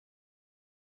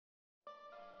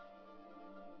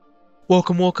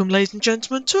Welcome ladies and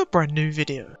gentlemen to a brand new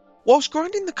video. Whilst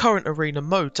grinding the current arena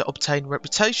mode to obtain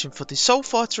reputation for the Soul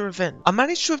Fighter event, I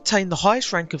managed to obtain the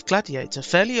highest rank of Gladiator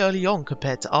fairly early on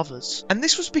compared to others. And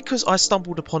this was because I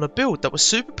stumbled upon a build that was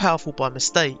super powerful by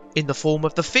mistake, in the form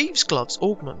of the Thieves Gloves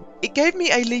augment. It gave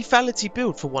me a lethality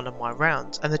build for one of my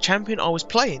rounds, and the champion I was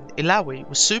playing, Illaoi,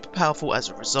 was super powerful as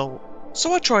a result.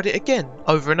 So I tried it again,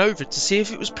 over and over to see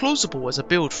if it was plausible as a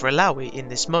build for Illaoi in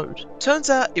this mode. Turns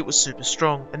out it was super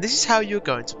strong, and this is how you're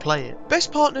going to play it.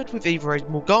 Best partnered with either a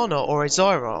Morgana or a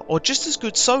Zyra, or just as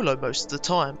good solo most of the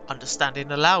time. Understanding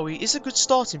Illaoi is a good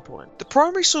starting point. The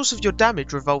primary source of your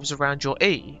damage revolves around your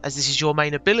E, as this is your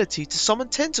main ability to summon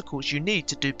tentacles you need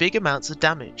to do big amounts of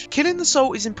damage. Killing the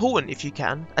soul is important if you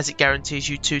can, as it guarantees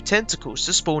you 2 tentacles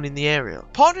to spawn in the area.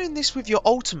 Partnering this with your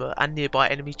ultimate and nearby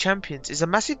enemy champions is a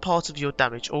massive part of your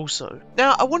damage also.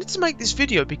 Now I wanted to make this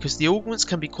video because the augments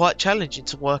can be quite challenging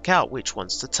to work out which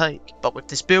ones to take, but with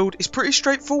this build it's pretty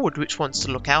straightforward which ones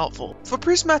to look out for. For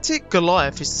Prismatic,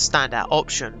 Goliath is the standout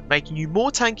option, making you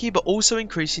more tanky but also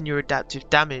increasing your adaptive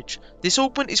damage. This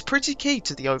augment is pretty key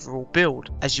to the overall build,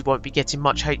 as you won't be getting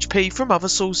much HP from other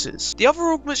sources. The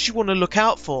other augments you want to look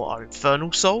out for are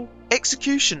Infernal Soul,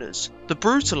 Executioners, the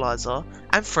Brutalizer,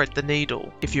 and Thread the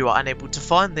Needle. If you are unable to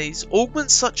find these,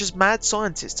 augments such as Mad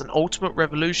Scientist and Ultimate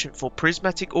Revolution for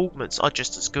prismatic augments are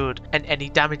just as good, and any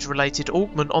damage related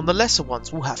augment on the lesser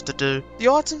ones will have to do. The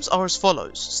items are as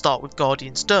follows. Start with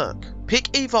Guardian's Dirk.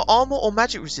 Pick either armor or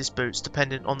magic resist boots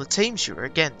depending on the teams you are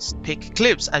against. Pick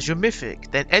Clips as your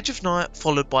mythic, then Edge of Night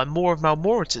followed by Maw of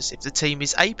Malmoritus if the team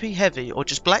is AP heavy, or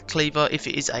just Black Cleaver if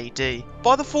it is AD.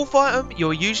 By the 4th item, you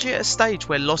are usually at a stage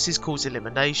where losses cause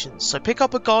eliminations, so pick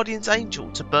up a Guardian's Angel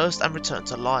to burst and return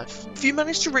to life. If you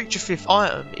manage to reach your 5th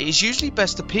item, it is usually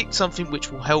best to pick something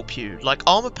which will help you, like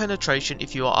armor penetration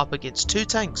if you are up against 2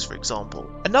 tanks for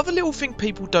example. Another little thing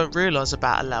people don't realise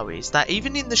about Illaoi is that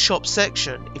even in the shop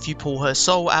section, if you pull her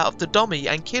soul out of the dummy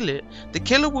and kill it, the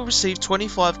killer will receive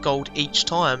 25 gold each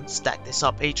time. Stack this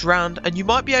up each round and you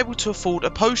might be able to afford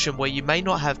a potion where you may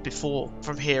not have before.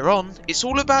 From here on, it's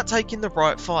all about taking the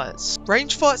right fights.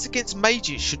 Range fights against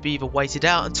mages should be either waited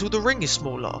out until the ring is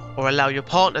smaller, or allow your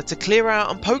partner to clear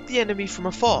out and poke the enemy from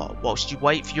afar whilst you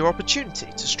wait for your opportunity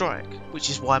to strike, which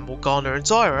is why Morgana and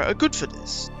Zyra are good for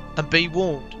this. And be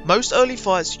warned, most early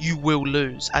fights you will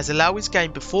lose, as Illaoi's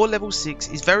game before level 6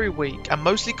 is very weak and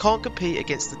mostly can't compete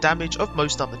against the damage of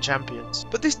most other champions.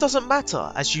 But this doesn't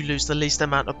matter, as you lose the least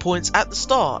amount of points at the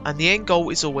start and the end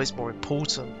goal is always more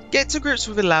important. Get to grips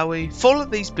with Illaoi, follow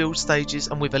these build stages,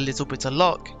 and with a little bit of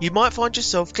luck, you might find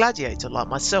yourself Gladiator like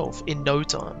myself in no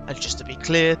time. And just to be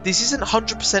clear, this isn't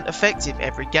 100% effective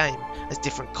every game, as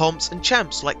different comps and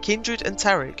champs like Kindred and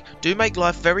Taric do make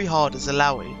life very hard as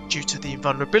Illaoi due to the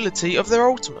invulnerability of their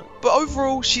ultimate. But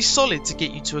overall, she's solid to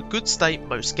get you to a good state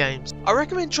most games. I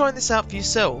recommend trying this out for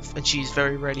yourself, and she is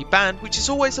very rarely banned, which is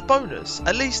always a bonus,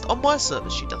 at least on my server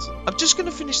she doesn't. I'm just going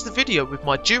to finish the video with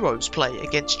my duos play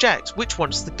against Jax, which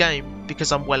one's the game,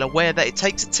 because I'm well aware that it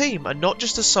takes a team and not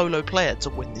just a solo player to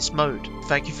win this mode.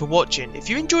 Thank you for watching. If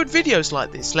you enjoyed videos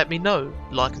like this, let me know.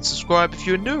 Like and subscribe if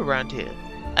you are new around here.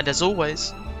 And as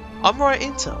always, I'm Right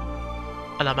Intel,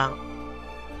 and I'm out.